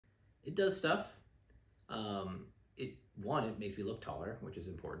It does stuff. It makes me look taller, which is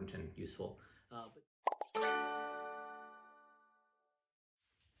important and useful.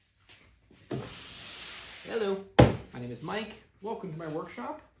 Hello, my name is Mike. Welcome to my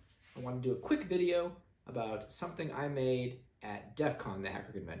workshop. I want to do a quick video about something I made at DEFCON, the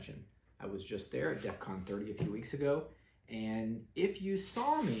hacker convention. I was just there at DEFCON 30 a few weeks ago, and if you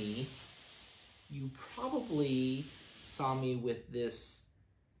saw me, you probably saw me with this,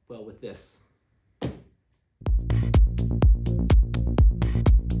 well, with this.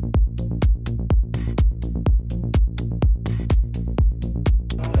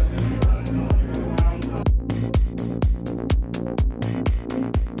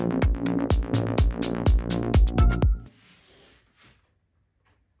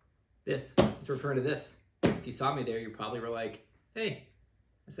 This is referring to this. If you saw me there, you probably were like, hey,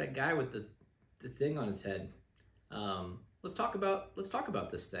 that's that guy with the thing on his head. Let's talk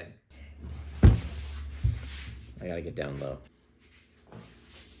about this thing. I gotta get down low.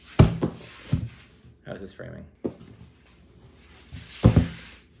 How's this framing?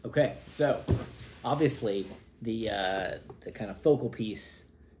 Okay, so obviously the kind of focal piece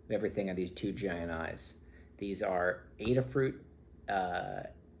of everything are these two giant eyes. These are Adafruit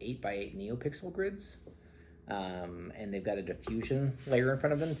 8x8 NeoPixel grids, and they've got a diffusion layer in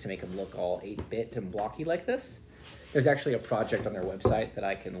front of them to make them look all 8-bit and blocky like this. There's actually a project on their website that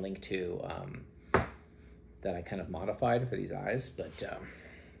I can link to that I kind of modified for these eyes, but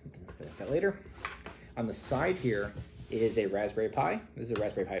we can look at that later. On the side here is a Raspberry Pi. This is a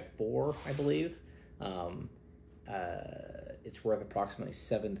Raspberry Pi 4, I believe. It's worth approximately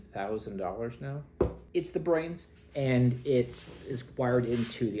 $7,000 now. It's the brains, and it is wired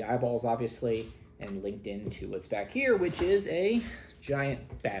into the eyeballs, obviously, and linked into what's back here, which is a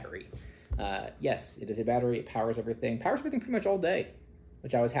giant battery. Yes, it is a battery. It powers everything pretty much all day,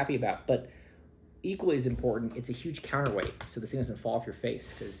 which I was happy about. But equally as important, it's a huge counterweight, so this thing doesn't fall off your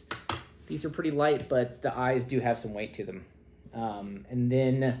face, because these are pretty light, but the eyes do have some weight to them. And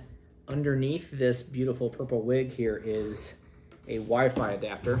then underneath this beautiful purple wig here is a Wi-Fi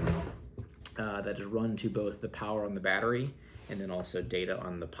adapter that is run to both the power on the battery and then also data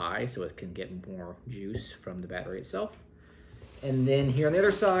on the Pi, so it can get more juice from the battery itself. And then here on the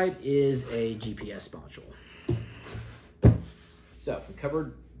other side is a GPS module. So we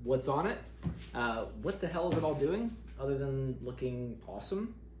covered what's on it. What the hell is it all doing other than looking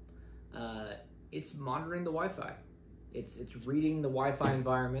awesome? It's monitoring the Wi-Fi. It's reading the Wi-Fi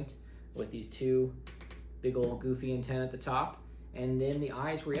environment with these two big old goofy antenna at the top, and then the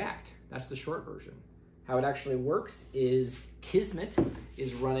eyes react. That's the short version. How it actually works is Kismet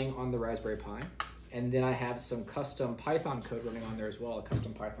is running on the Raspberry Pi, and then I have some custom Python code running on there as well, a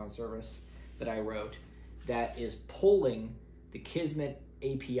custom Python service that I wrote that is pulling the Kismet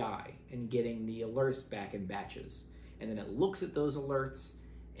API and getting the alerts back in batches. And then it looks at those alerts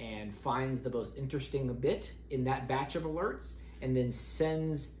and finds the most interesting bit in that batch of alerts, and then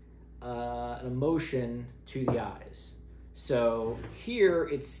sends an emotion to the eyes. So here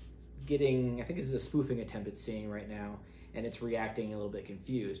it's getting, I think this is a spoofing attempt it's seeing right now, and it's reacting a little bit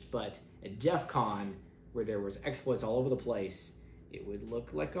confused. But at DEFCON, where there was exploits all over the place, it would look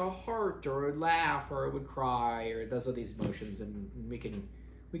like a heart, or it would laugh, or it would cry, or it does all these motions, and we can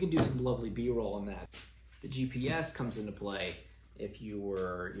do some lovely B-roll on that. The GPS comes into play if you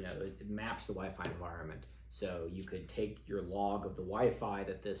were, it maps the Wi-Fi environment. So you could take your log of the Wi-Fi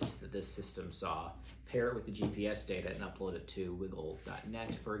that this system saw, pair it with the GPS data, and upload it to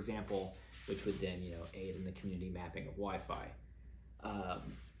wiggle.net, for example, which would then, aid in the community mapping of Wi-Fi.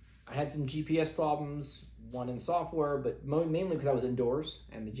 I had some GPS problems, one in software, but mainly because I was indoors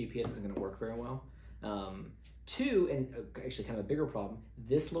and the GPS isn't going to work very well. Two, and actually kind of a bigger problem,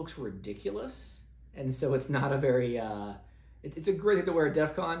 this looks ridiculous, and so it's not a very, it's a great thing to wear at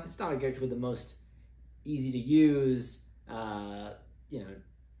DEFCON. It's not actually the most easy to use.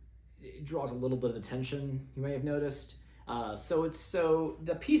 It draws a little bit of attention, you may have noticed. So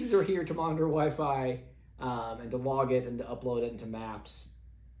the pieces are here to monitor Wi-Fi and to log it and to upload it into maps,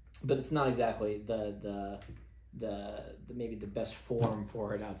 but it's not exactly the maybe the best form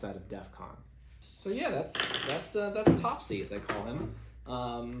for it outside of DEFCON. So yeah, that's Topsy, as I call him,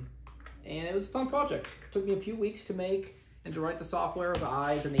 and it was a fun project. It took me a few weeks to make and to write the software. The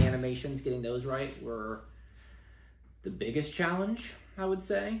eyes and the animations, getting those right, were the biggest challenge, I would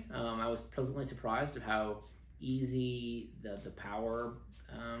say. I was pleasantly surprised at how easy the power,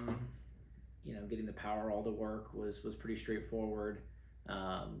 getting the power all to work was pretty straightforward.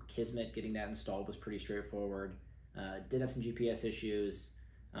 Kismet, getting that installed was pretty straightforward. Did have some GPS issues,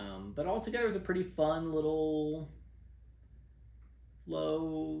 but altogether it was a pretty fun little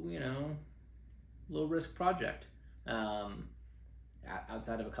low, low risk project.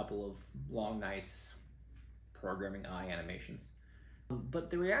 Outside of a couple of long nights programming eye animations.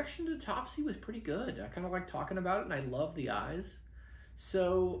 But the reaction to Topsy was pretty good. I kind of like talking about it, and I love the eyes.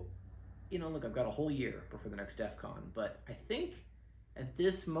 So, look, I've got a whole year before the next DEFCON, but I think at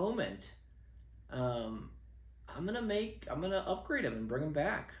this moment, I'm gonna upgrade him and bring him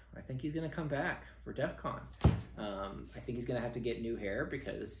back. I think he's gonna come back for DEFCON. I think he's gonna have to get new hair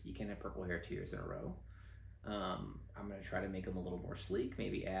because you can't have purple hair 2 years in a row. I'm gonna try to make him a little more sleek.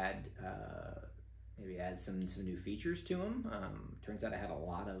 Maybe add some new features to him. Turns out I had a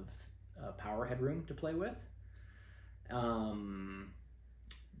lot of power headroom to play with.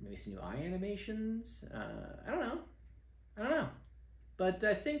 Maybe some new eye animations. I don't know. But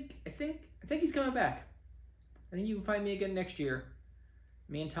I think he's coming back. I think you can find me again next year.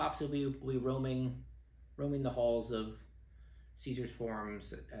 Me and Topsy will be roaming the halls of Caesar's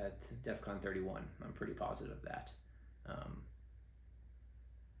Forums at DEFCON 31. I'm pretty positive of that.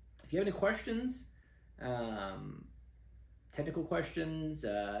 If you have any questions, technical questions,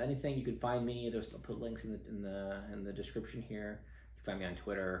 anything, you can find me. I'll put links in the description here. You can find me on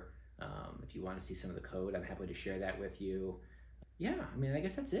Twitter. If you want to see some of the code, I'm happy to share that with you. Yeah, I mean, I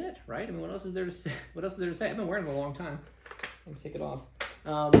guess that's it, right? I mean, what else is there to say? I've been wearing it a long time. Let me take it off.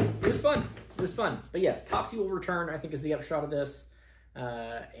 It was fun. But yes, Topsy will return, I think, is the upshot of this.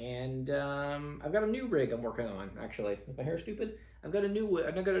 And I've got a new rig I'm working on, actually. Is my hair stupid? I've got a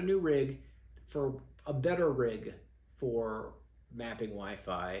new rig for a better rig for mapping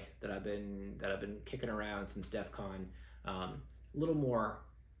Wi-Fi that I've been kicking around since DEFCON. A little more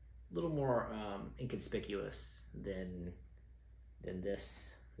inconspicuous than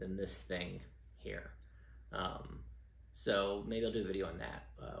this thing here. So maybe I'll do a video on that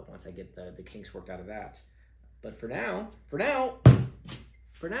once I get the kinks worked out of that. But for now,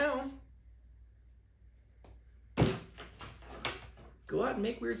 go out and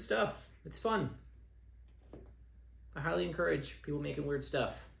make weird stuff. It's fun. I highly encourage people making weird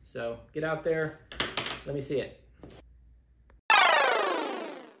stuff. So get out there, let me see it.